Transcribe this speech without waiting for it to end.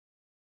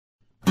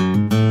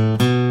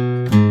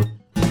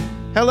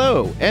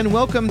Hello, and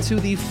welcome to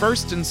the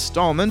first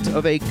installment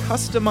of a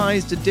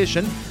customized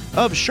edition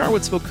of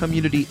Charlottesville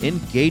Community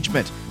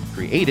Engagement,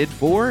 created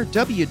for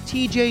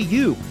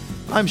WTJU.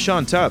 I'm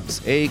Sean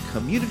Tubbs, a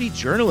community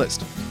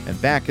journalist,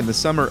 and back in the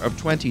summer of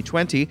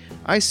 2020,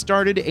 I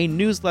started a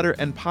newsletter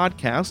and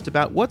podcast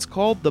about what's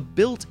called the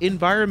built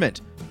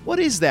environment. What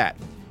is that?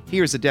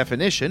 Here's a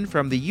definition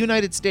from the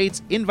United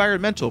States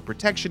Environmental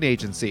Protection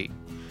Agency.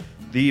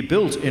 The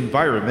built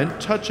environment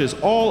touches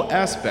all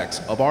aspects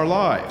of our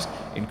lives,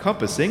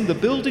 encompassing the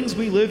buildings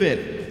we live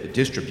in, the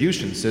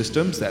distribution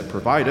systems that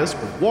provide us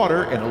with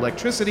water and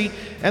electricity,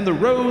 and the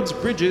roads,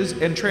 bridges,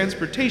 and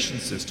transportation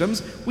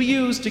systems we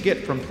use to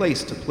get from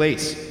place to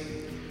place.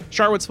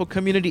 Charlottesville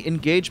Community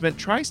Engagement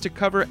tries to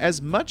cover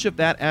as much of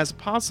that as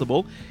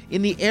possible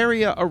in the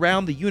area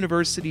around the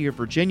University of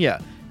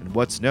Virginia and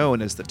what's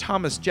known as the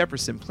Thomas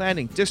Jefferson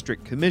Planning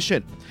District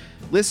Commission.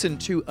 Listen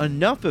to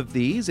enough of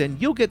these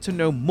and you'll get to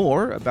know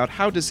more about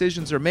how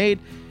decisions are made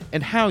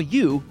and how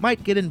you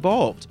might get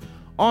involved.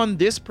 On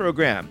this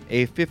program,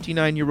 a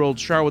 59-year-old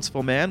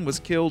Charlottesville man was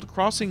killed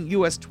crossing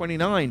US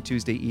 29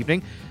 Tuesday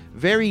evening,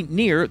 very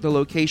near the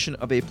location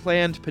of a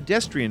planned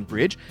pedestrian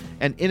bridge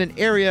and in an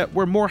area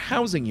where more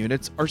housing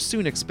units are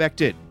soon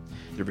expected.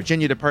 The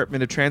Virginia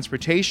Department of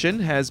Transportation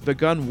has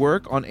begun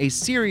work on a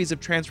series of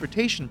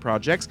transportation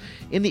projects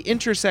in the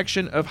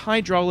intersection of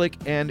Hydraulic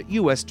and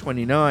US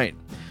 29.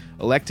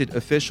 Elected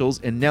officials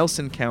in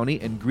Nelson County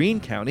and Greene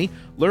County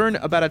learn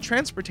about a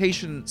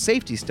transportation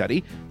safety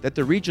study that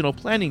the Regional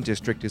Planning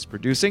District is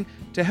producing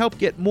to help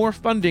get more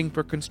funding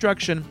for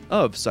construction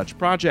of such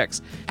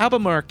projects.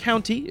 Albemarle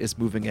County is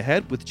moving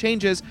ahead with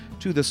changes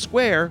to the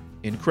square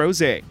in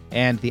Crozet.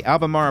 And the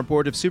Albemarle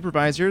Board of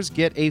Supervisors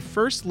get a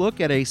first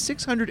look at a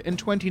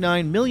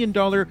 $629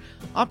 million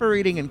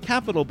operating and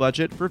capital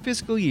budget for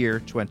fiscal year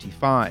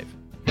 25.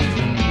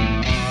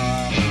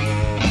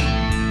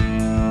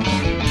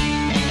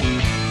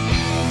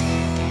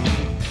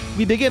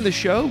 We begin the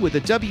show with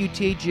a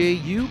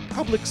WTJU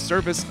public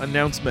service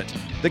announcement.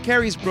 The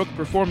Carysbrook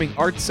Performing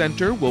Arts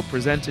Center will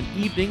present an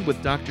evening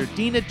with Dr.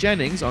 Dina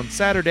Jennings on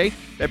Saturday,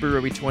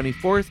 February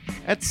 24th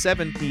at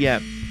 7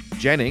 p.m.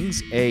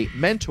 Jennings, a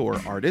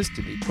mentor artist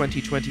in the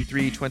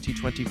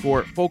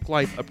 2023-2024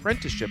 Folklife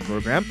Apprenticeship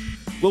Program,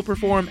 will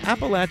perform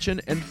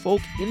Appalachian and folk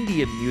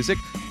Indian music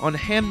on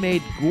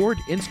handmade gourd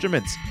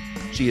instruments.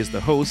 She is the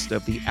host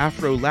of the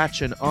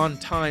Afro-Latchin On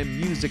Time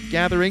Music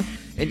Gathering,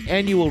 an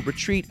annual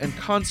retreat and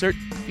concert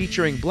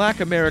featuring Black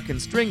American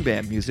string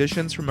band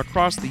musicians from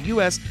across the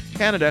U.S.,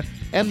 Canada,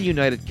 and the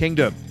United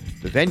Kingdom.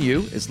 The venue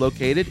is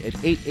located at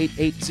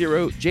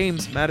 8880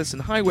 James Madison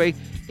Highway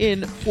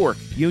in Fork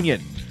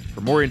Union.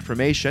 For more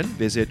information,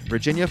 visit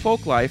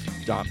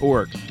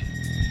virginiafolklife.org.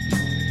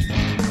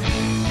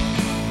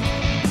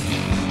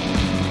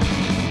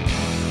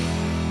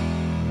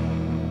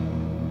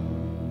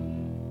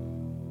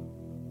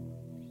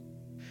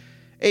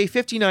 A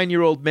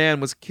 59-year-old man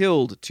was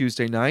killed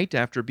Tuesday night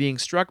after being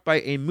struck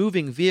by a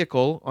moving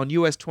vehicle on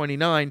US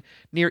 29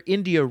 near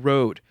India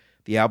Road.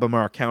 The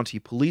Albemarle County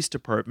Police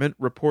Department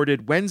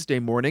reported Wednesday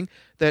morning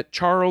that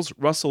Charles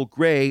Russell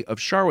Gray of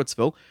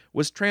Charlottesville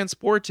was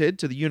transported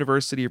to the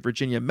University of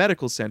Virginia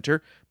Medical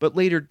Center but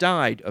later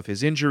died of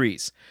his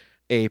injuries.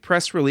 A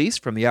press release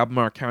from the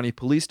Albemarle County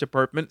Police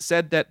Department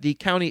said that the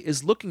county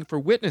is looking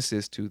for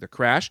witnesses to the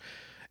crash,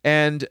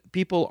 and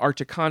people are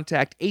to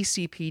contact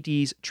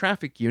ACPD's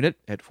traffic unit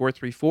at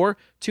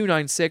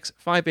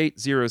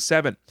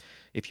 434-296-5807.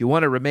 If you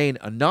want to remain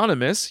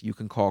anonymous, you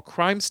can call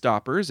Crime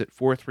Stoppers at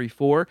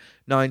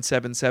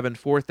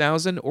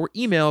 434-977-4000 or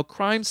email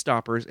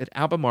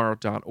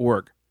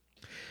crimestoppers@albemarle.org.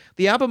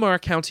 The Albemarle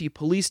County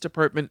Police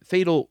Department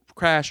Fatal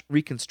Crash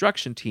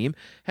Reconstruction Team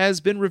has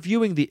been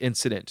reviewing the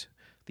incident.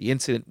 The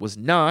incident was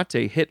not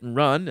a hit and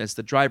run, as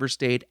the driver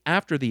stayed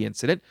after the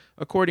incident,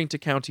 according to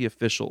county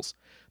officials.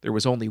 There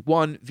was only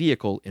one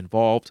vehicle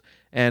involved,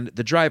 and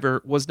the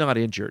driver was not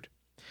injured.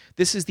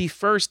 This is the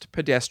first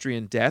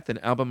pedestrian death in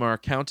Albemarle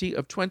County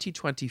of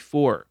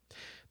 2024.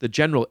 The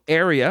general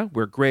area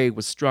where Gray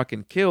was struck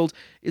and killed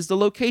is the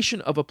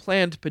location of a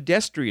planned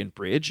pedestrian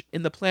bridge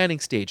in the planning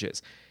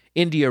stages.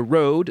 India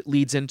Road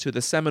leads into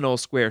the Seminole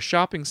Square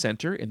Shopping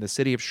Center in the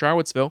city of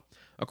Charlottesville.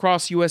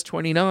 Across US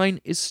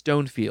 29 is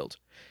Stonefield.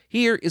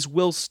 Here is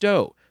Will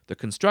Stowe, the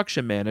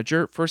construction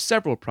manager for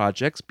several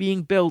projects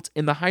being built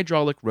in the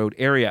Hydraulic Road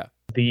area.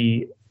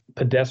 The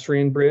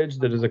pedestrian bridge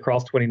that is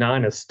across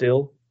 29 is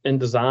still in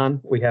design.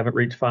 We haven't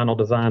reached final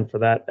design for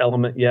that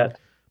element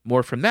yet.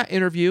 More from that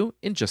interview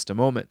in just a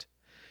moment.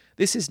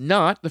 This is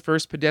not the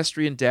first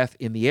pedestrian death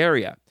in the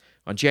area.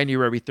 On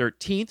January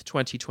 13,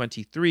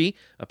 2023,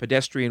 a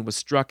pedestrian was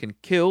struck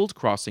and killed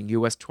crossing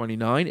US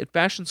 29 at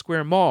Fashion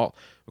Square Mall,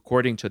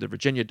 according to the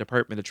Virginia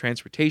Department of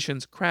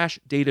Transportation's crash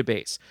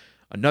database.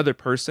 Another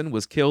person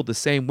was killed the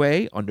same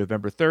way on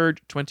November 3,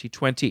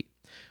 2020.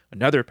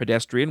 Another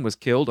pedestrian was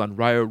killed on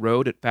Rio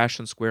Road at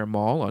Fashion Square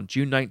Mall on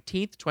June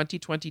 19,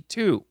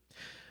 2022.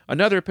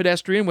 Another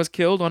pedestrian was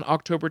killed on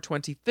October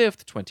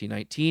 25,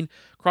 2019,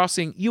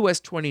 crossing US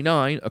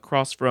 29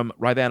 across from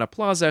Rivanna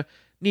Plaza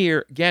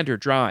near Gander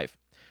Drive.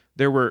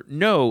 There were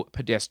no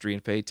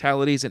pedestrian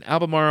fatalities in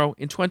Albemarle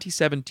in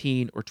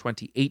 2017 or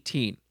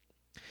 2018.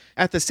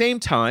 At the same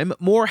time,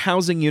 more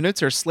housing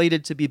units are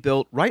slated to be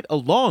built right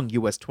along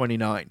US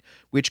 29,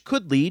 which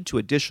could lead to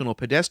additional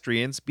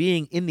pedestrians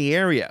being in the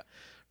area.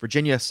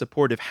 Virginia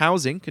Supportive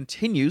Housing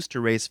continues to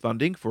raise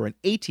funding for an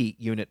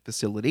 80-unit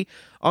facility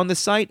on the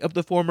site of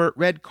the former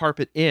Red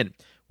Carpet Inn,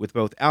 with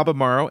both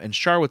Albemarle and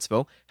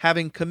Charlottesville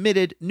having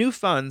committed new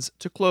funds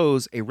to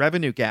close a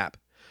revenue gap.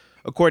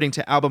 According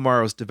to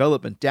Albemarle's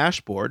development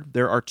dashboard,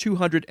 there are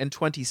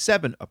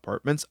 227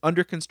 apartments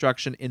under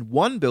construction in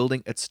one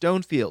building at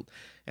Stonefield,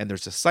 and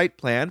there's a site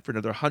plan for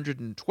another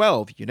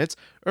 112 units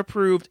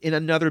approved in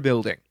another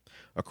building.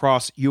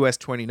 Across US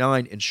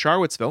 29 in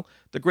Charlottesville,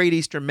 the Great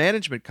Eastern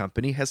Management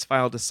Company has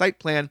filed a site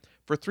plan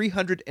for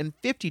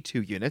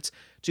 352 units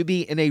to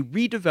be in a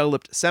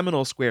redeveloped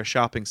Seminole Square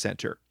shopping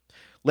center.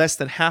 Less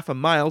than half a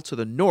mile to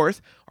the north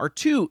are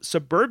two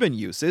suburban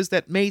uses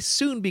that may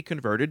soon be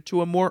converted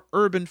to a more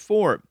urban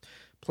form.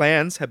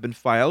 Plans have been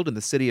filed in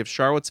the city of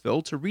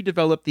Charlottesville to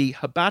redevelop the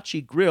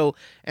Hibachi Grill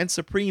and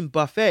Supreme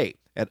Buffet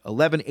at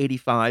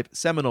 1185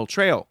 Seminole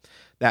Trail.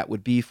 That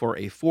would be for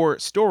a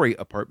 4-story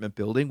apartment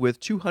building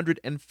with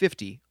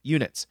 250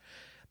 units.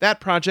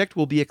 That project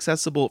will be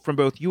accessible from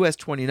both US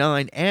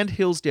 29 and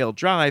Hillsdale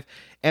Drive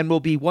and will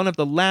be one of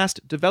the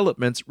last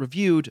developments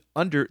reviewed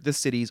under the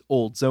city's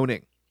old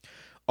zoning.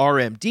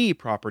 RMD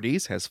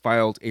Properties has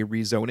filed a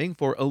rezoning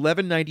for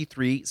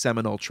 1193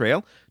 Seminole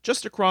Trail,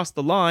 just across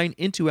the line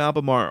into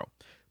Albemarle.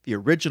 The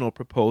original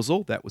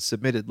proposal that was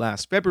submitted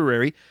last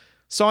February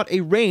sought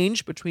a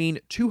range between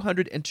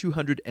 200 and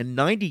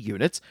 290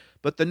 units,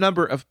 but the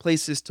number of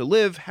places to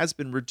live has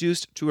been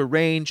reduced to a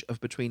range of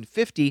between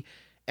 50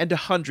 and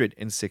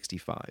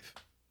 165.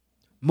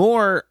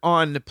 More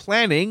on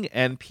planning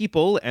and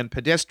people and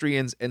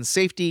pedestrians and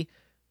safety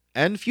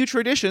and future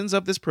editions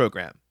of this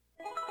program.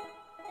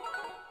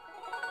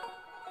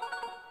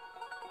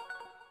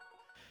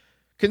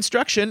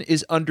 Construction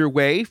is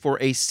underway for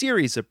a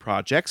series of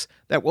projects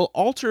that will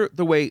alter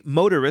the way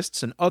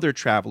motorists and other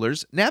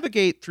travelers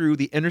navigate through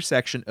the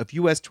intersection of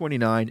US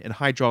 29 and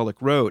Hydraulic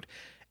Road,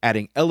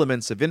 adding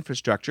elements of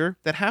infrastructure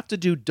that have to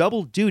do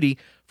double duty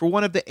for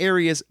one of the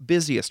area's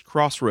busiest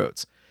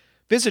crossroads.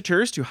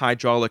 Visitors to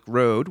Hydraulic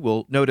Road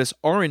will notice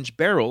orange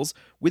barrels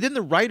within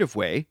the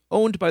right-of-way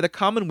owned by the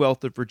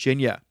Commonwealth of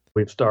Virginia.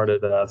 We've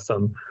started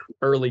some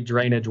early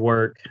drainage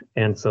work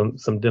and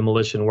some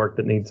demolition work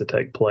that needs to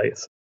take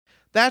place.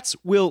 That's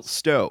Will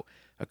Stowe,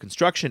 a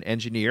construction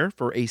engineer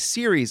for a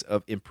series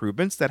of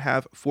improvements that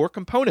have 4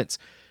 components,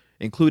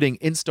 including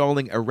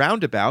installing a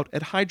roundabout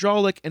at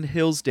Hydraulic and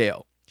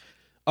Hillsdale.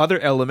 Other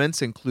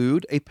elements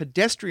include a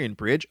pedestrian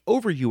bridge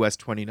over US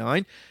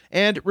 29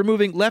 and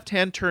removing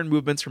left-hand turn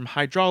movements from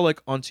Hydraulic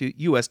onto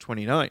US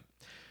 29.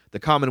 The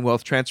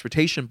Commonwealth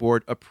Transportation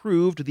Board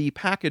approved the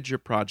package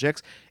of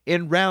projects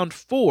in round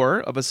 4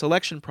 of a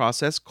selection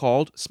process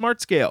called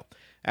Smart Scale,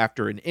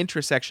 after an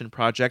intersection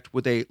project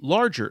with a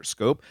larger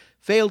scope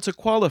failed to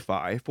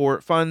qualify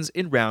for funds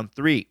in round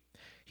 3.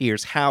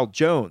 Here's Hal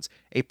Jones,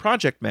 a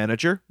project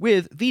manager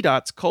with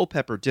VDOT's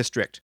Culpeper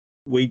District.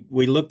 We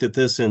looked at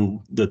this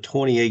in the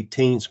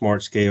 2018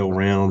 Smart Scale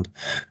round,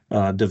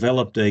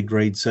 developed a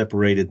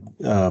grade-separated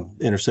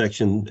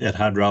intersection at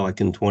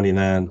Hydraulic and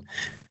 29,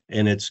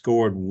 and it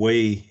scored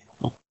way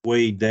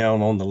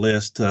down on the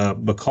list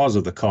because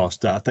of the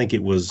cost. I think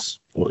it was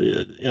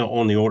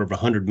on the order of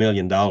 $100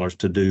 million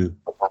to do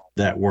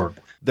that work.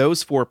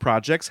 Those 4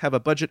 projects have a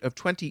budget of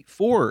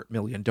 $24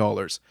 million.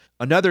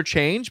 Another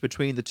change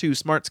between the 2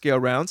 Smart Scale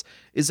rounds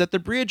is that the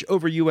bridge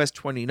over US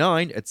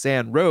 29 at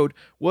Zan Road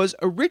was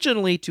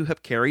originally to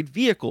have carried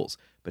vehicles,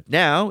 but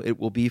now it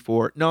will be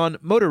for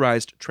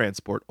non-motorized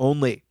transport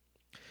only.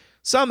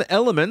 Some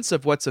elements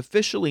of what's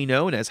officially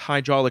known as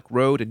Hydraulic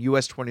Road and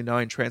US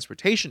 29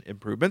 transportation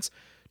improvements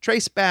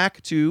trace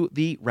back to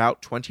the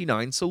Route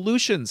 29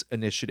 Solutions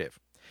Initiative.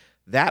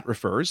 That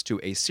refers to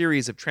a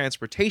series of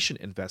transportation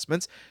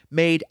investments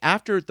made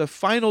after the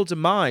final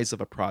demise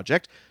of a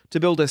project to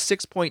build a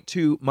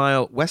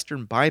 6.2-mile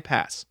western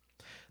bypass.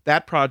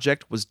 That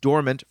project was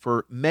dormant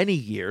for many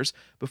years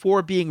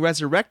before being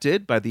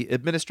resurrected by the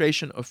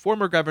administration of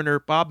former Governor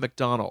Bob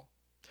McDonnell.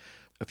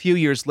 A few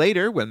years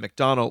later, when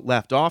McDonnell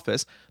left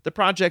office, the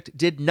project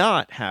did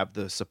not have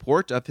the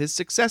support of his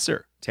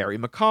successor, Terry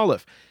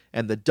McAuliffe,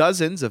 and the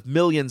dozens of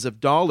millions of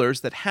dollars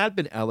that had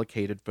been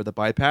allocated for the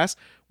bypass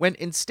went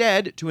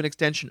instead to an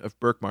extension of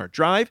Berkmar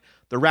Drive,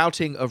 the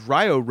routing of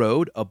Rio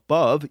Road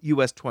above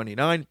US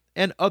 29,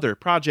 and other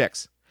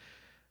projects.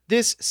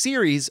 This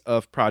series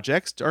of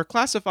projects are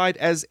classified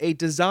as a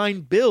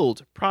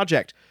design-build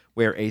project,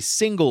 where a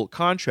single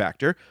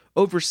contractor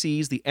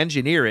oversees the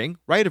engineering,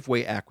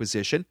 right-of-way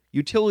acquisition,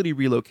 utility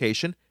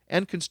relocation,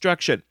 and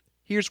construction.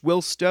 Here's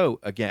Will Stowe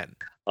again.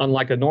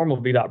 Unlike a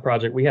normal VDOT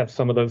project, we have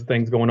some of those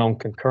things going on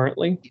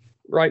concurrently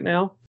right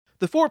now.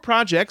 The 4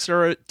 projects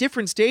are at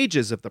different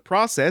stages of the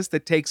process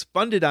that takes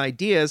funded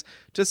ideas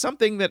to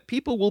something that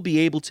people will be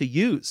able to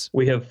use.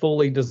 We have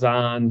fully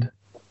designed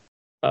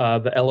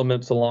the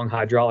elements along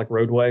Hydraulic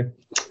Roadway.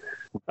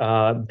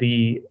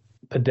 The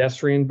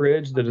pedestrian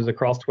bridge that is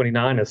across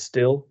 29 is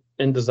still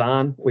in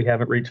design. We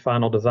haven't reached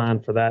final design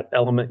for that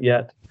element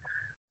yet.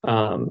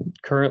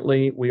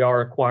 Currently, we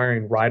are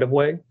acquiring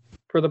right-of-way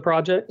for the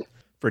project.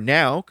 For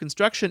now,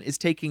 construction is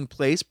taking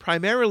place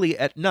primarily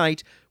at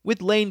night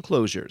with lane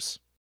closures.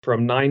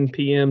 From 9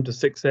 p.m. to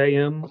 6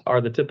 a.m.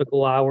 are the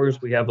typical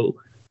hours. We have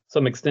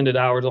some extended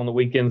hours on the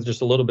weekends,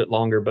 just a little bit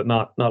longer, but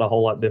not a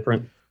whole lot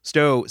different.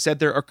 Stowe said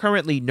there are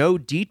currently no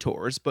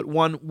detours, but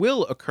one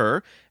will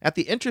occur at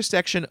the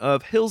intersection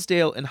of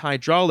Hillsdale and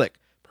Hydraulic,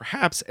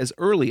 perhaps as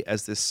early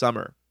as this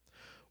summer.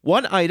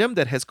 One item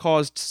that has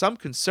caused some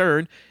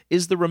concern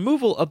is the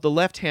removal of the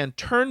left-hand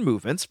turn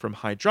movements from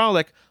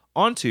Hydraulic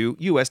onto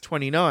US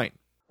 29.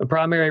 The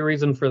primary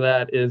reason for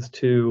that is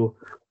to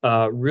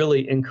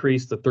really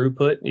increase the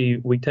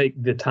throughput. We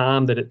take the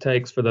time that it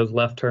takes for those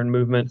left turn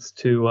movements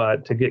to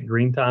get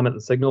green time at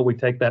the signal. We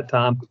take that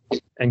time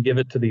and give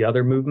it to the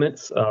other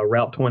movements,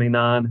 Route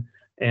 29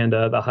 and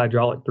the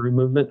hydraulic through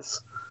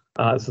movements.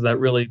 So that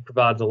really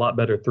provides a lot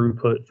better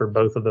throughput for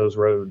both of those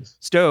roads.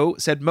 Stowe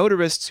said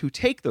motorists who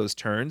take those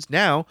turns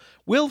now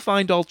will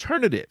find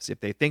alternatives if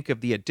they think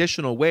of the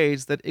additional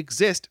ways that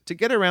exist to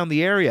get around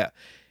the area.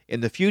 In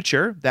the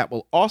future, that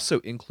will also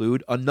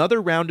include another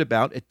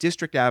roundabout at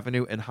District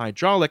Avenue and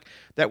Hydraulic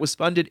that was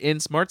funded in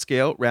Smart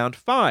Scale Round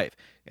 5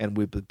 and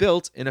will be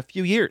built in a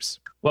few years.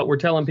 What we're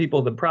telling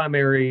people, the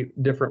primary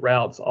different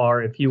routes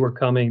are if you were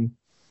coming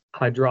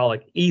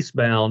Hydraulic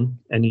eastbound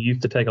and you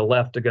used to take a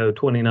left to go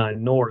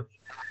 29 north,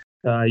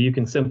 you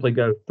can simply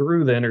go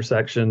through the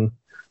intersection,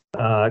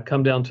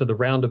 come down to the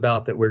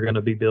roundabout that we're going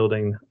to be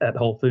building at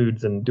Whole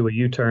Foods and do a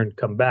U-turn,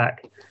 come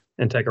back,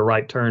 and take a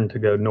right turn to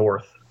go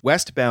north.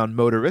 Westbound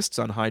motorists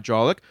on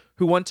Hydraulic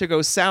who want to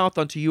go south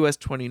onto US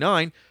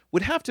 29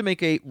 would have to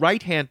make a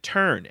right-hand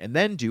turn and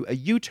then do a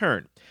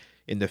U-turn.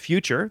 In the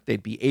future,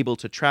 they'd be able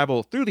to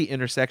travel through the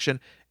intersection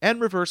and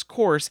reverse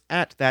course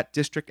at that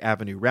District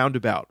Avenue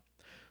roundabout.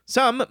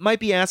 Some might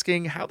be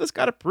asking how this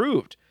got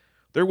approved.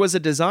 There was a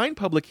design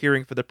public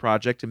hearing for the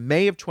project in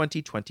May of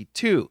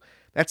 2022.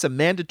 That's a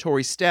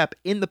mandatory step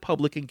in the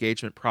public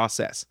engagement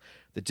process.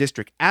 The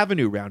District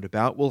Avenue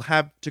roundabout will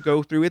have to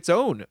go through its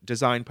own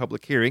design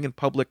public hearing and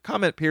public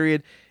comment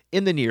period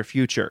in the near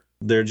future.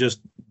 They're just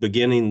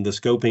beginning the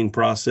scoping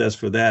process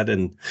for that,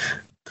 and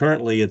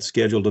currently it's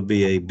scheduled to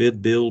be a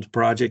bid build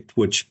project,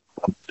 which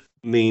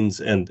means,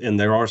 and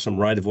there are some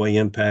right-of-way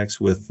impacts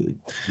with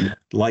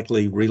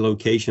likely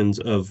relocations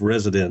of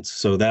residents.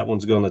 So that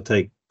one's going to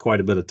take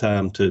quite a bit of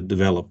time to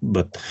develop,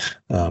 but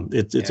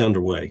it's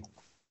underway.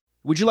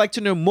 Would you like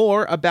to know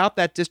more about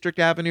that District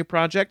Avenue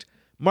project?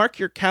 Mark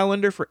your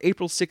calendar for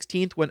April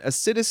 16th when a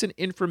citizen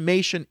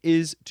information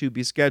is to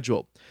be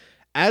scheduled.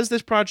 As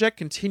this project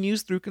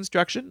continues through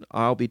construction,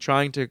 I'll be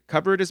trying to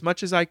cover it as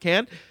much as I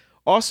can.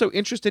 Also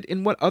interested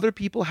in what other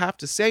people have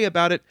to say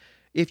about it.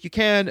 If you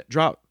can,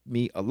 drop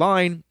me a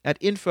line at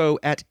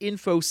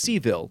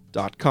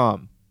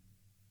info@infocville.com.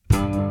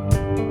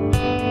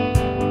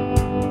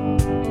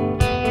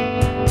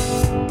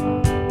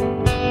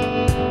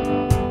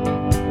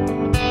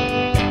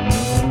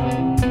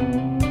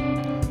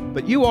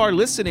 But you are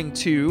listening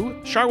to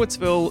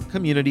Charlottesville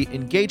Community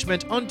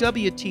Engagement on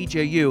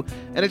WTJU,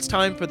 and it's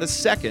time for the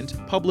second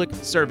public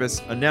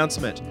service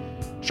announcement.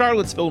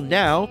 Charlottesville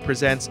Now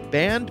presents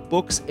Banned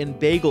Books and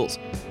Bagels,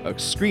 a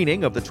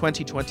screening of the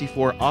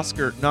 2024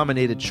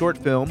 Oscar-nominated short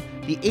film,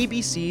 The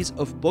ABCs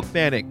of Book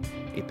Banning,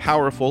 a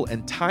powerful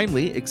and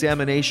timely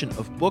examination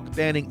of book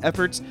banning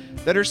efforts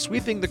that are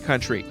sweeping the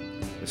country.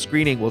 The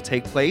screening will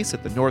take place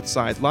at the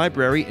Northside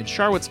Library in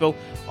Charlottesville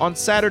on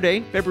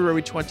Saturday,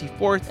 February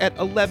 24th at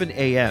 11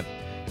 a.m.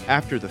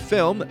 After the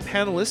film,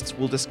 panelists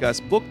will discuss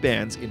book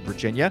bans in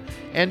Virginia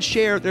and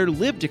share their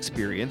lived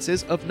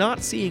experiences of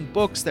not seeing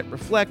books that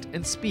reflect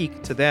and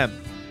speak to them.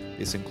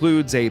 This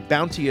includes a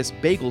bounteous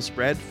bagel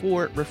spread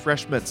for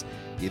refreshments.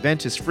 The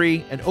event is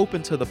free and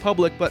open to the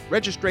public, but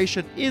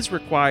registration is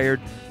required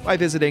by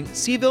visiting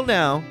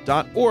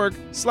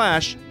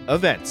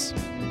cvillenow.org/events.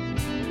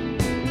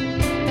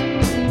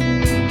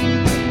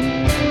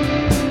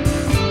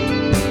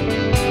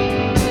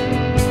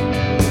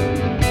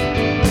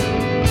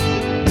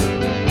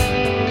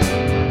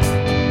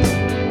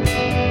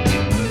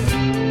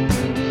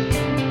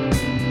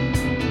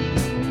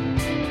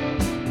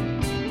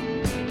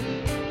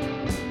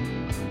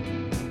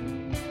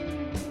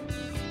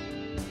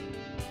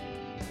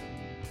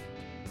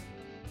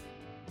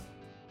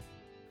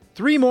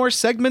 Three more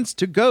segments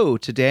to go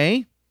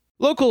today.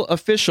 Local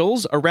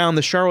officials around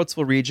the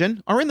Charlottesville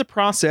region are in the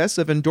process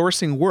of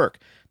endorsing work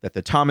that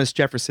the Thomas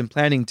Jefferson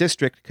Planning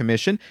District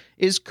Commission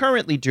is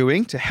currently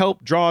doing to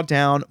help draw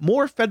down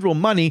more federal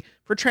money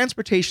for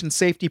transportation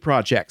safety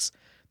projects.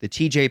 The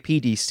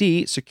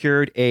TJPDC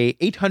secured a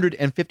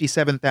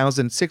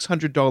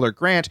 $857,600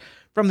 grant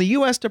from the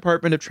U.S.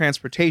 Department of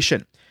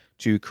Transportation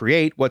to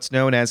create what's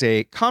known as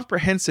a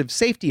Comprehensive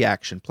Safety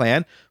Action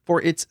Plan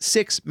for its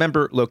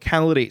 6-member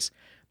localities.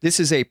 This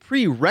is a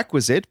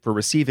prerequisite for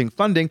receiving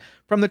funding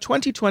from the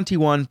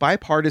 2021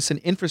 Bipartisan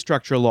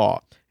Infrastructure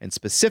Law, and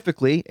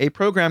specifically a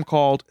program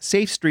called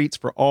Safe Streets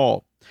for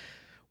All.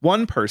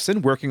 One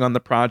person working on the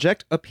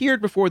project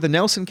appeared before the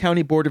Nelson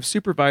County Board of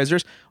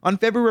Supervisors on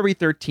February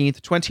 13,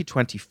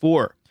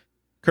 2024.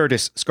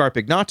 Curtis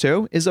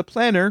Scarpignato is a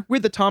planner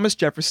with the Thomas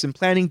Jefferson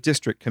Planning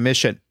District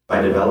Commission.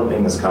 By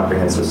developing this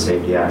comprehensive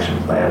safety action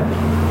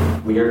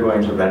plan, we are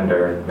going to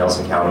render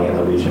Nelson County and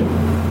the region,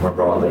 more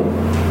broadly,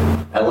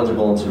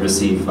 eligible to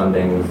receive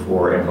funding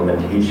for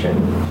implementation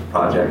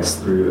projects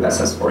through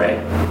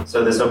SS4A.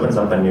 So this opens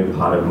up a new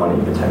pot of money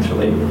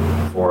potentially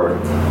for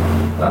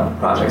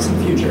projects in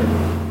the future.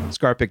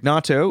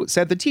 Scarpignato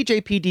said the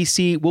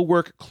TJPDC will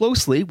work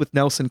closely with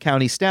Nelson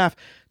County staff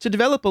to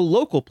develop a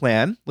local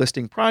plan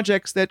listing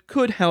projects that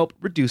could help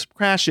reduce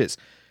crashes.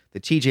 The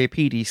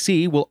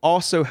TJPDC will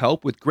also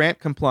help with grant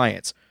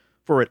compliance.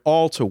 For it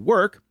all to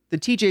work, the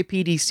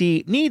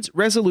TJPDC needs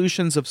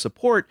resolutions of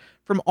support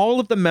from all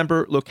of the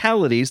member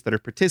localities that are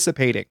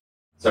participating.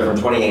 So from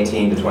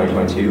 2018 to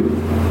 2022,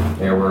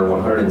 there were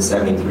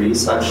 173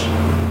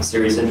 such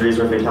serious injuries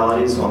or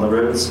fatalities on the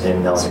roads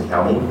in Nelson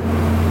County.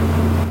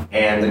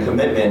 And the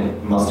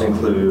commitment must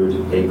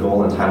include a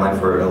goal and timeline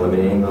for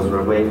eliminating those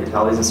roadway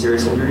fatalities and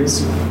serious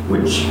injuries,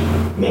 which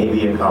may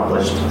be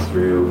accomplished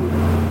through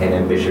an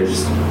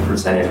ambitious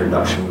percentage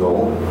reduction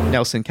goal.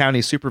 Nelson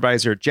County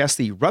Supervisor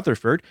Jesse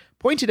Rutherford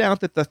pointed out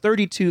that the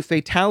 32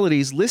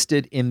 fatalities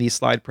listed in the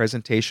slide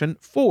presentation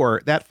for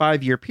that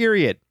 5-year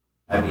period.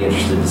 I'd be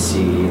interested to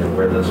see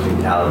where those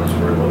fatalities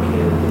were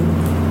located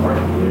in our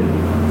community.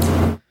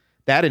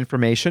 That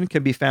information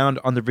can be found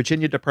on the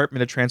Virginia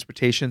Department of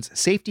Transportation's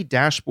safety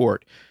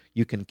dashboard.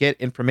 You can get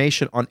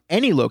information on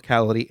any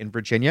locality in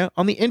Virginia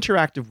on the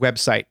interactive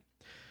website.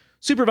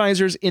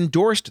 Supervisors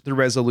endorsed the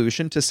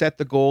resolution to set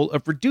the goal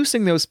of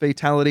reducing those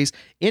fatalities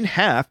in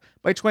half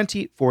by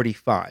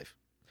 2045.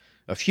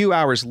 A few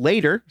hours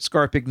later,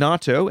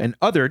 Scarpignato and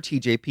other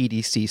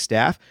TJPDC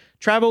staff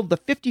traveled the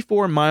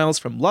 54 miles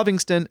from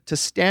Lovingston to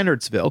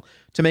Standardsville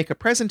to make a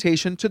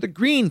presentation to the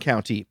Greene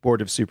County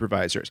Board of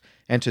Supervisors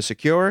and to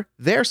secure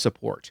their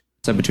support.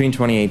 So between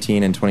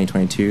 2018 and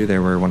 2022,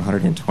 there were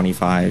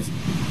 125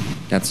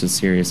 deaths with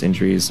serious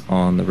injuries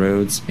on the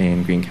roads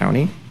in Greene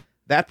County.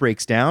 That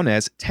breaks down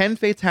as 10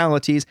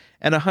 fatalities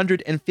and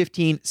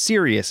 115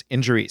 serious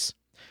injuries.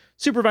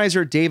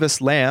 Supervisor Davis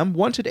Lamb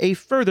wanted a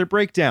further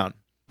breakdown.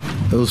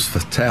 Those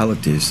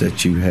fatalities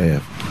that you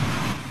have,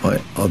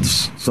 are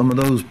some of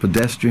those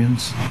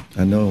pedestrians?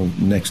 I know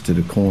next to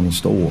the corner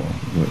store,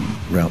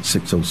 Route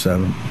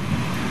 607,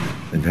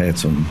 they've had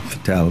some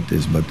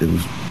fatalities, but there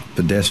was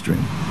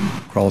pedestrian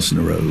crossing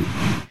the road.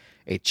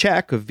 A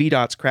check of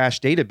VDOT's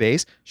crash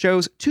database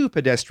shows 2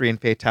 pedestrian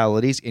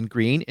fatalities in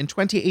Greene in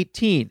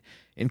 2018,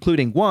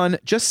 including one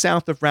just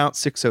south of Route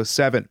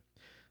 607.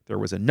 There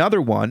was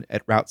another one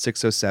at Route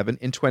 607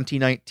 in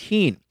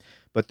 2019,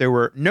 but there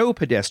were no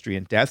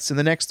pedestrian deaths in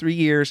the next 3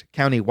 years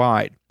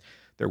countywide.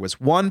 There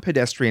was one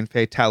pedestrian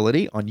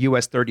fatality on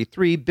US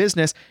 33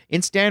 Business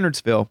in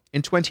Standardsville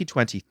in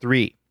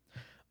 2023.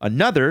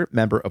 Another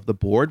member of the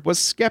board was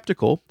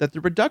skeptical that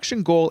the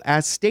reduction goal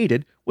as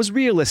stated was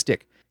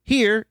realistic.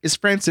 Here is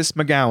Francis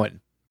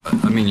McGowan.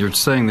 I mean, you're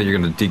saying that you're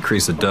going to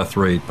decrease the death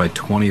rate by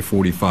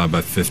 2045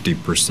 by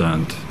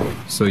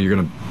 50%. So you're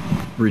going to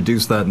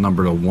reduce that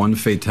number to 1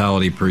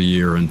 fatality per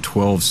year and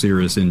 12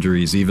 serious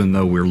injuries, even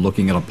though we're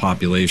looking at a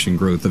population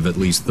growth of at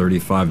least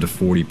 35 to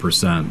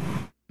 40%.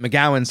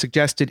 McGowan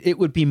suggested it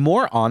would be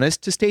more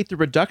honest to state the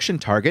reduction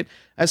target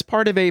as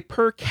part of a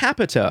per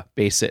capita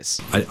basis.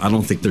 I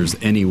don't think there's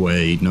any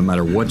way, no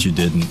matter what you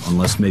did,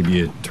 unless maybe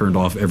you turned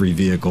off every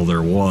vehicle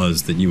there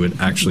was, that you would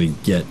actually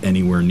get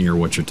anywhere near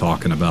what you're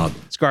talking about.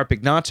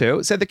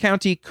 Scarpignato said the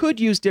county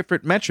could use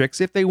different metrics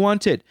if they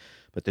wanted,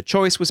 but the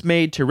choice was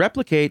made to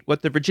replicate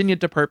what the Virginia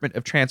Department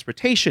of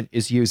Transportation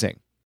is using.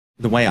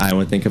 The way I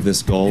would think of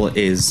this goal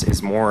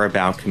is more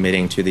about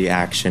committing to the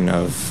action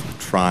of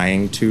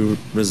trying to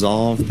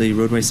resolve the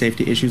roadway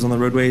safety issues on the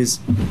roadways.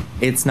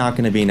 It's not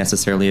going to be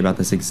necessarily about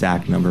this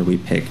exact number we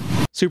pick.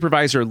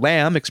 Supervisor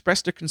Lamb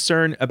expressed a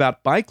concern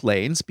about bike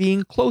lanes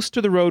being close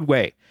to the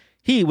roadway.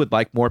 He would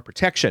like more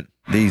protection.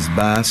 These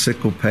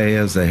bicycle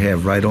paths they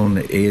have right on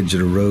the edge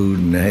of the road,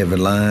 and they have a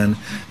line,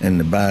 and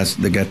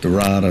they got the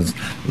riders,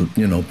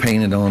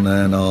 painted on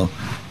there and all.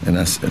 And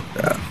I said,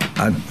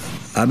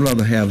 I'd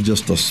rather have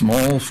just a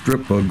small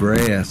strip of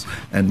grass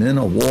and then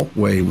a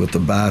walkway with a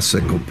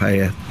bicycle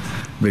path,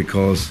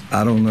 because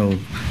I don't know.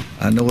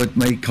 I know it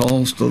may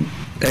cost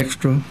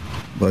extra,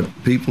 but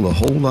people are a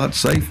whole lot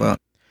safer.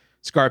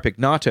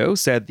 Scarpignato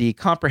said the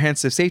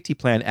comprehensive safety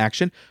plan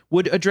action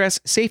would address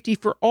safety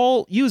for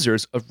all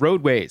users of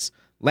roadways.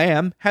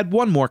 Lamb had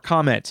one more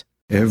comment.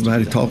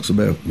 Everybody talks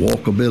about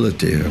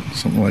walkability or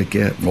something like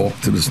that, walk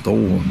to the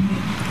store.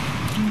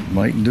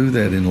 Might do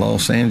that in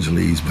Los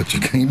Angeles, but you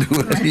can't do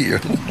it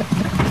here.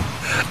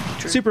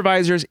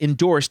 Supervisors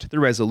endorsed the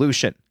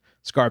resolution.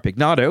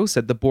 Scarpignato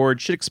said the board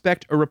should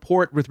expect a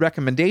report with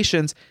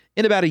recommendations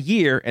in about 1.5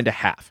 years.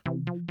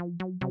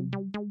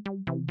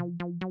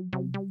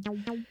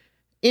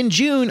 In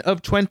June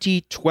of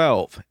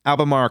 2012,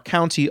 Albemarle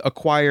County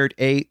acquired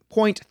a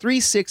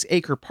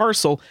 .36-acre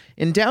parcel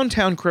in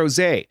downtown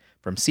Crozet,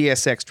 from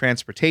CSX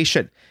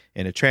Transportation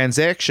in a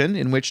transaction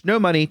in which no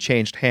money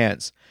changed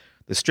hands.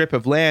 The strip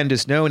of land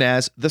is known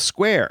as The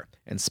Square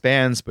and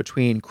spans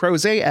between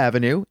Crozet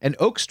Avenue and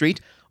Oak Street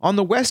on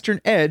the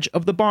western edge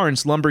of the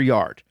Barnes lumber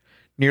yard.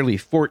 Nearly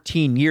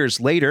 14 years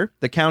later,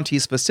 the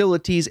county's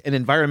Facilities and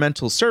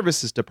Environmental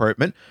Services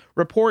Department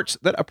reports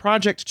that a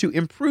project to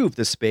improve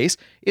the space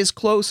is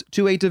close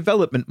to a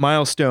development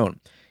milestone.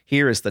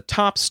 Here is the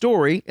top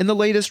story in the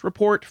latest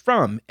report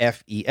from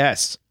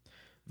FES.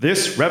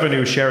 This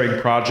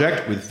revenue-sharing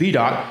project with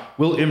VDOT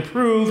will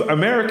improve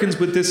Americans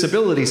with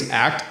Disabilities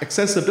Act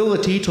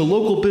accessibility to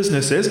local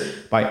businesses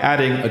by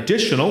adding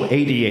additional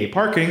ADA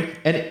parking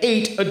and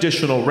 8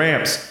 additional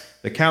ramps.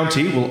 The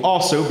county will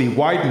also be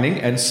widening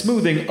and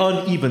smoothing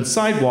uneven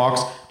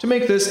sidewalks to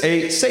make this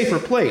a safer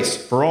place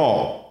for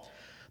all.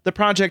 The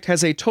project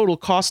has a total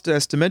cost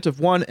estimate of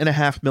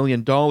 $1.5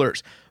 million,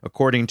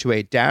 according to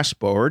a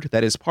dashboard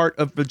that is part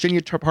of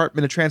Virginia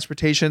Department of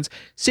Transportation's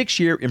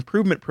 6-year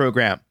improvement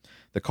program.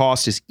 The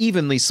cost is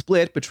evenly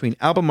split between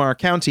Albemarle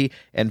County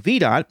and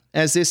VDOT,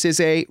 as this is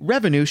a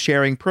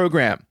revenue-sharing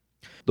program.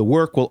 The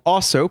work will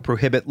also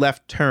prohibit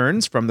left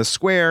turns from the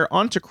square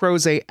onto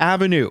Crozet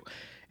Avenue,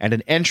 and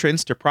an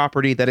entrance to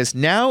property that is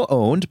now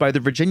owned by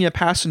the Virginia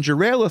Passenger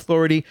Rail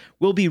Authority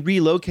will be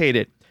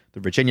relocated. The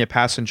Virginia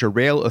Passenger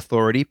Rail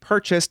Authority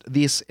purchased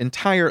this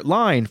entire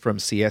line from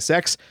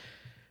CSX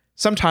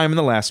sometime in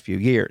the last few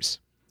years.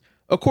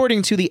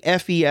 According to the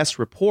FES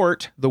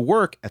report, the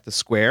work at the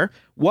square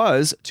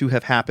was to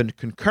have happened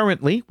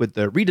concurrently with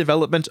the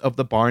redevelopment of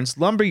the Barnes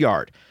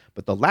lumberyard,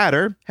 but the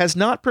latter has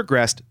not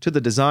progressed to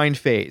the design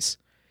phase.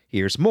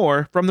 Here's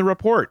more from the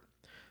report.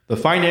 The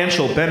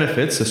financial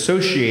benefits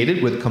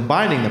associated with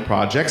combining the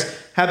projects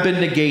have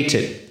been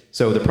negated,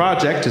 so the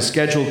project is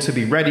scheduled to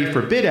be ready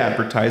for bid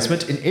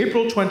advertisement in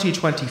April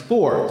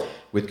 2024,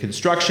 with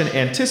construction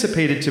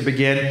anticipated to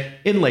begin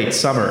in late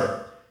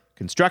summer.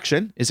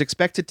 Construction is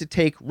expected to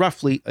take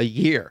roughly a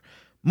year.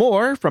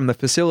 More from the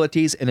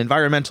Facilities and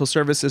Environmental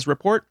Services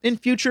report in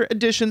future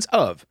editions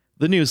of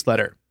the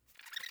newsletter.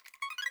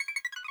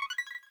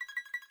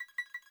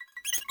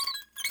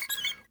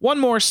 One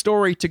more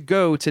story to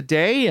go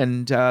today,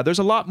 and there's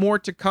a lot more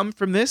to come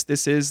from this.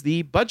 This is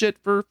the budget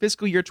for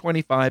fiscal year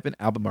 25 in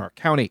Albemarle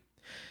County.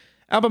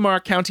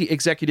 Albemarle County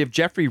Executive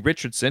Jeffrey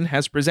Richardson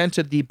has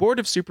presented the Board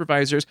of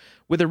Supervisors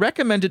with a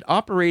recommended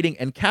operating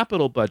and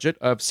capital budget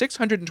of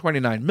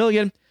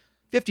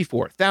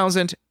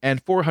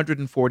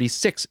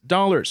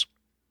 $629,054,446.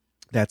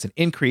 That's an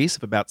increase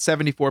of about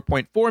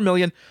 $74.4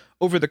 million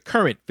over the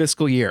current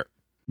fiscal year.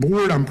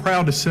 Board, I'm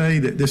proud to say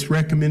that this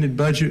recommended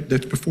budget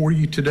that's before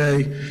you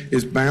today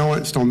is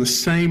balanced on the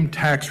same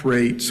tax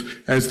rates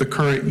as the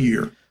current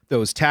year.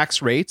 Those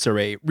tax rates are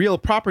a real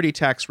property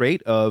tax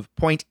rate of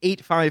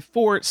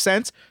 0.854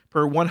 cents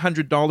per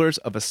 $100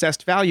 of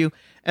assessed value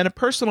and a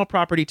personal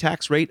property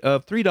tax rate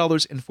of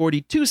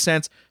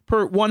 $3.42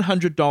 per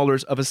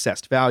 $100 of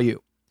assessed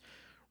value.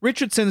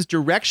 Richardson's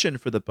direction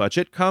for the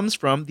budget comes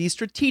from the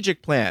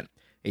strategic plan,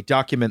 a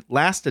document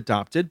last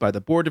adopted by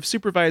the Board of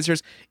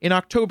Supervisors in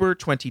October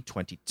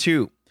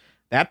 2022.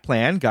 That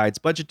plan guides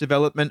budget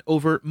development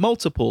over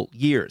multiple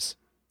years.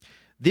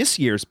 This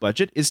year's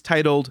budget is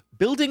titled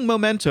Building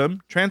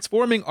Momentum,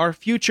 Transforming Our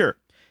Future,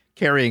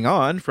 carrying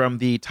on from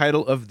the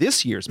title of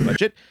this year's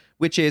budget,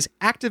 which is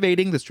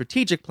Activating the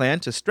Strategic Plan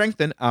to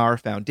Strengthen Our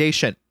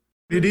Foundation.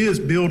 It is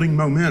building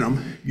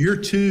momentum. Year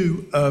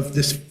 2 of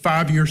this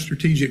 5-year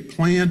strategic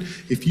plan.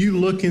 If you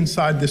look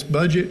inside this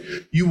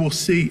budget, you will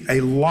see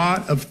a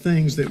lot of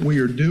things that we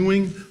are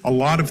doing, a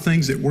lot of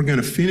things that we're going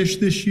to finish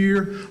this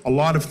year, a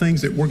lot of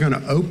things that we're going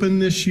to open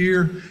this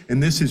year,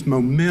 and this is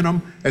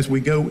momentum as we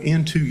go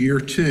into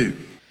year 2.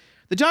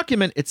 The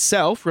document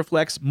itself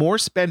reflects more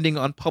spending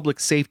on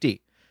public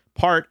safety.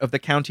 Part of the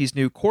county's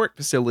new court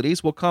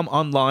facilities will come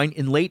online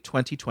in late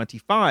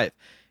 2025.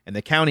 And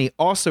the county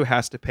also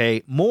has to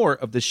pay more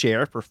of the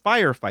share for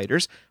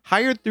firefighters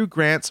hired through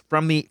grants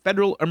from the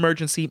Federal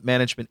Emergency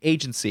Management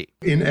Agency.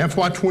 In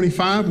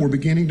FY25, we're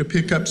beginning to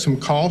pick up some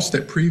costs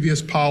that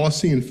previous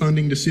policy and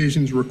funding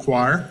decisions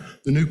require.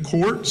 The new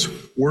courts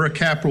were a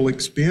capital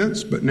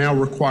expense, but now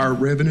require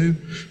revenue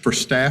for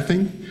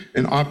staffing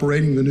and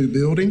operating the new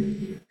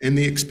building and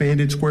the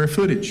expanded square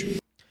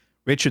footage.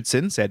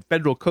 Richardson said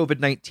federal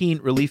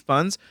COVID-19 relief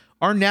funds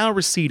are now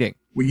receding.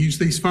 We use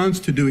these funds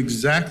to do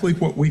exactly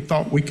what we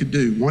thought we could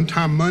do.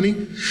 One-time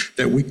money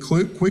that we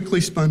quickly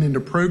spun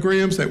into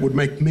programs that would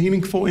make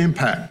meaningful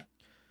impact.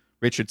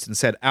 Richardson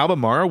said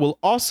Albemarle will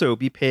also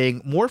be paying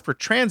more for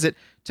transit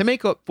to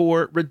make up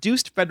for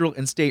reduced federal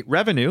and state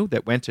revenue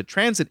that went to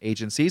transit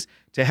agencies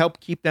to help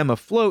keep them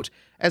afloat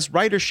as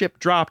ridership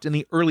dropped in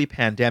the early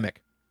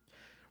pandemic.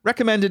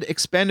 Recommended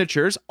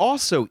expenditures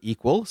also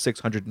equal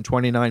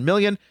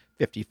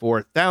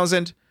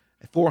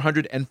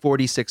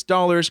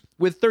 $629,054,446,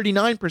 with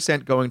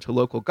 39% going to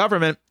local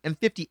government and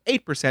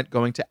 58%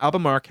 going to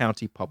Albemarle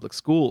County Public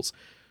Schools.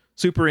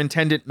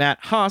 Superintendent Matt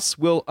Haas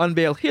will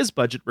unveil his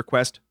budget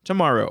request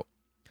tomorrow.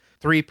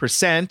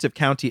 3% of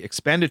county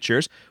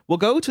expenditures will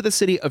go to the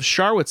city of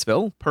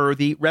Charlottesville per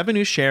the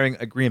revenue-sharing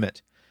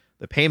agreement.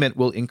 The payment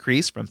will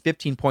increase from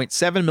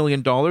 $15.7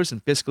 million in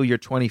fiscal year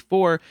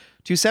 24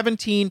 to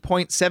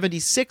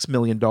 $17.76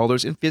 million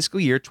in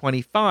fiscal year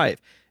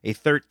 25, a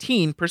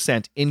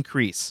 13%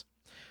 increase.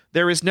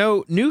 There is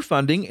no new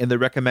funding in the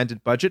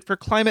recommended budget for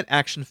climate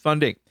action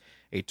funding.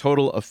 A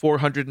total of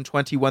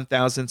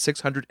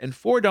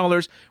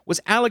 $421,604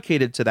 was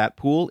allocated to that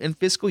pool in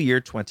fiscal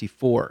year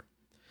 24.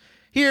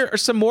 Here are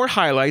some more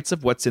highlights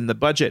of what's in the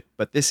budget,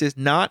 but this is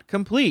not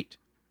complete.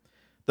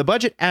 The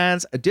budget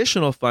adds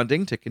additional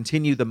funding to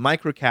continue the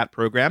MicroCat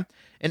program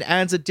and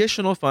adds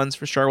additional funds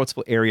for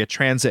Charlottesville area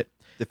transit.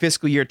 The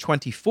fiscal year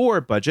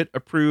 24 budget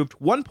approved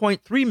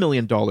 $1.3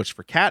 million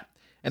for CAT,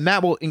 and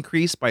that will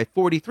increase by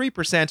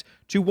 43%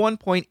 to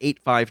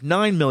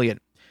 $1.859 million.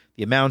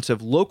 The amount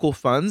of local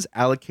funds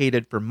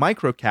allocated for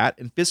MicroCat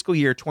in fiscal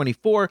year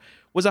 24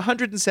 was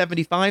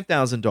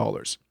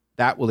 $175,000.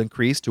 That will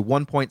increase to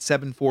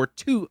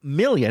 $1.742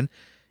 million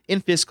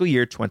in fiscal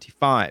year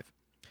 25.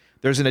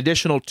 There's an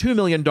additional $2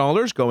 million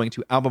going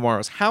to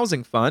Albemarle's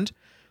housing fund.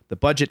 The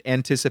budget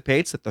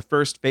anticipates that the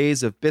first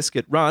phase of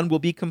Biscuit Run will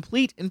be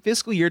complete in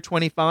fiscal year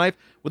 25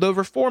 with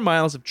over 4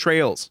 miles of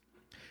trails.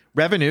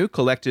 Revenue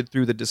collected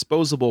through the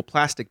disposable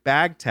plastic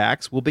bag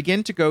tax will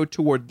begin to go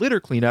toward litter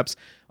cleanups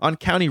on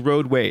county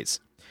roadways.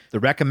 The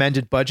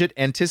recommended budget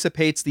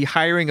anticipates the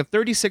hiring of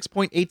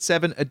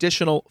 36.87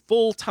 additional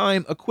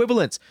full-time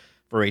equivalents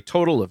for a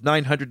total of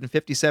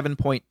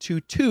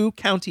 957.22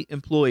 county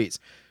employees.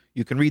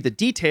 You can read the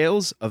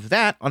details of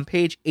that on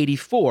page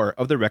 84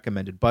 of the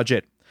recommended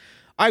budget.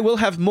 I will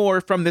have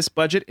more from this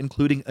budget,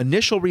 including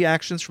initial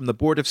reactions from the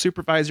Board of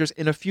Supervisors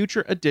in a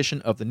future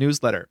edition of the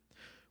newsletter.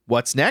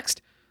 What's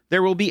next?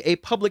 There will be a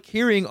public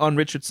hearing on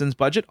Richardson's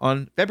budget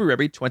on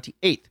February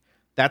 28th.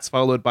 That's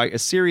followed by a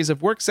series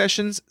of work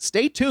sessions.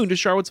 Stay tuned to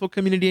Charlottesville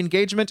Community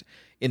Engagement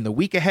in the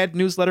Week Ahead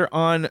newsletter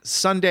on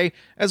Sunday,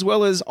 as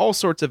well as all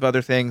sorts of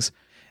other things.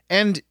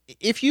 And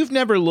if you've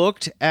never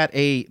looked at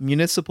a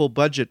municipal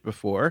budget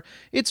before,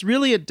 it's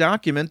really a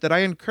document that I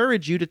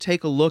encourage you to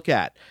take a look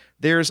at.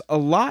 There's a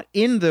lot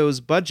in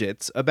those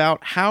budgets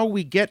about how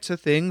we get to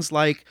things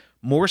like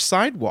more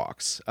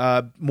sidewalks,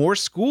 more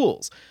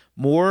schools,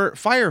 more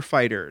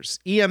firefighters,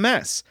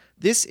 EMS.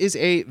 This is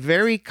a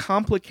very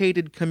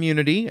complicated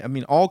community. I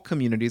mean, all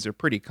communities are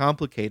pretty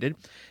complicated.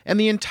 And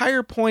the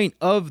entire point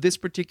of this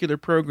particular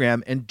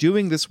program and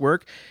doing this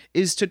work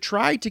is to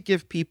try to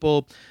give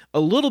people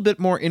a little bit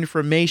more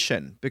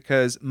information,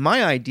 because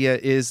my idea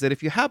is that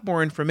if you have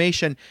more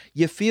information,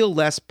 you feel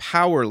less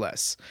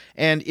powerless.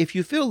 And if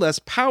you feel less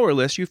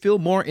powerless, you feel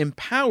more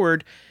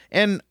empowered.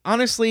 And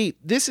honestly,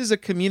 this is a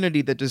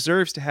community that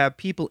deserves to have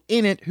people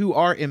in it who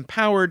are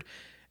empowered.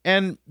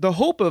 And the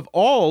hope of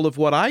all of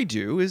what I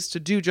do is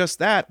to do just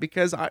that,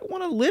 because I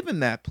want to live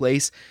in that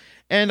place,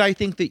 and I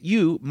think that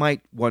you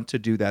might want to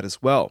do that as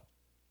well.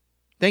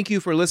 Thank you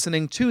for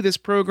listening to this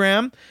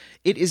program.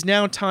 It is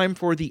now time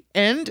for the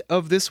end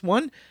of this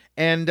one,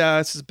 and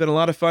this has been a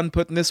lot of fun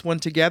putting this one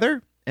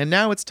together, and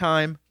now it's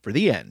time for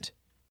the end.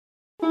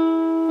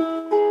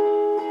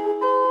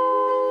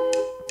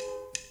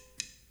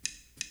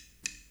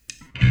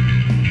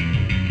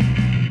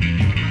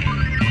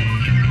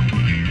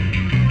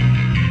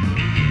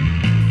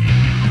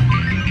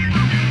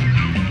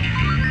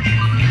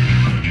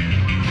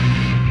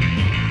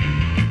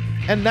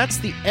 And that's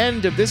the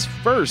end of this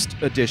first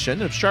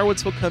edition of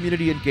Charlottesville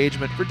Community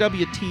Engagement for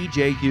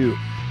WTJU.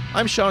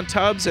 I'm Sean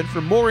Tubbs, and for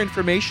more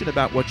information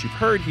about what you've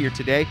heard here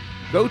today,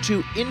 go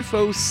to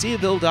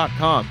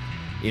infocville.com.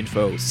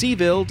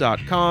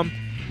 infocville.com,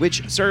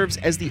 which serves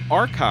as the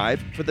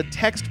archive for the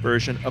text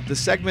version of the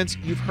segments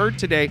you've heard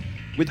today,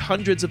 with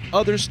hundreds of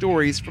other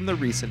stories from the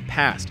recent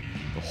past.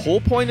 The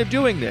whole point of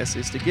doing this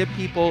is to give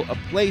people a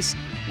place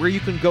where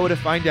you can go to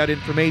find out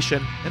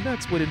information, and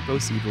that's what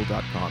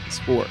infocville.com is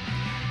for.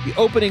 The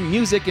opening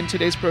music in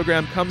today's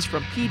program comes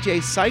from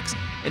PJ Sykes,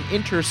 and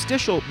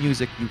interstitial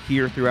music you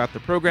hear throughout the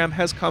program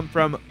has come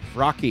from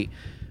Vrocky,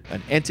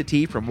 an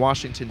entity from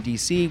Washington,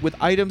 D.C., with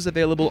items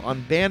available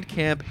on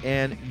Bandcamp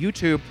and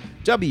YouTube,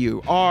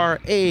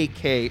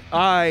 WRAKI.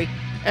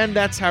 And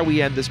that's how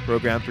we end this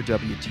program for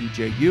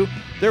WTJU.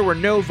 There were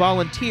no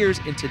volunteers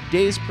in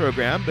today's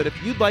program, but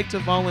if you'd like to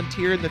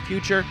volunteer in the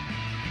future,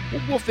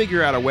 we'll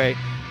figure out a way.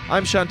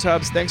 I'm Sean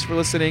Tubbs. Thanks for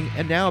listening.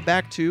 And now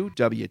back to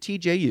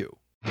WTJU.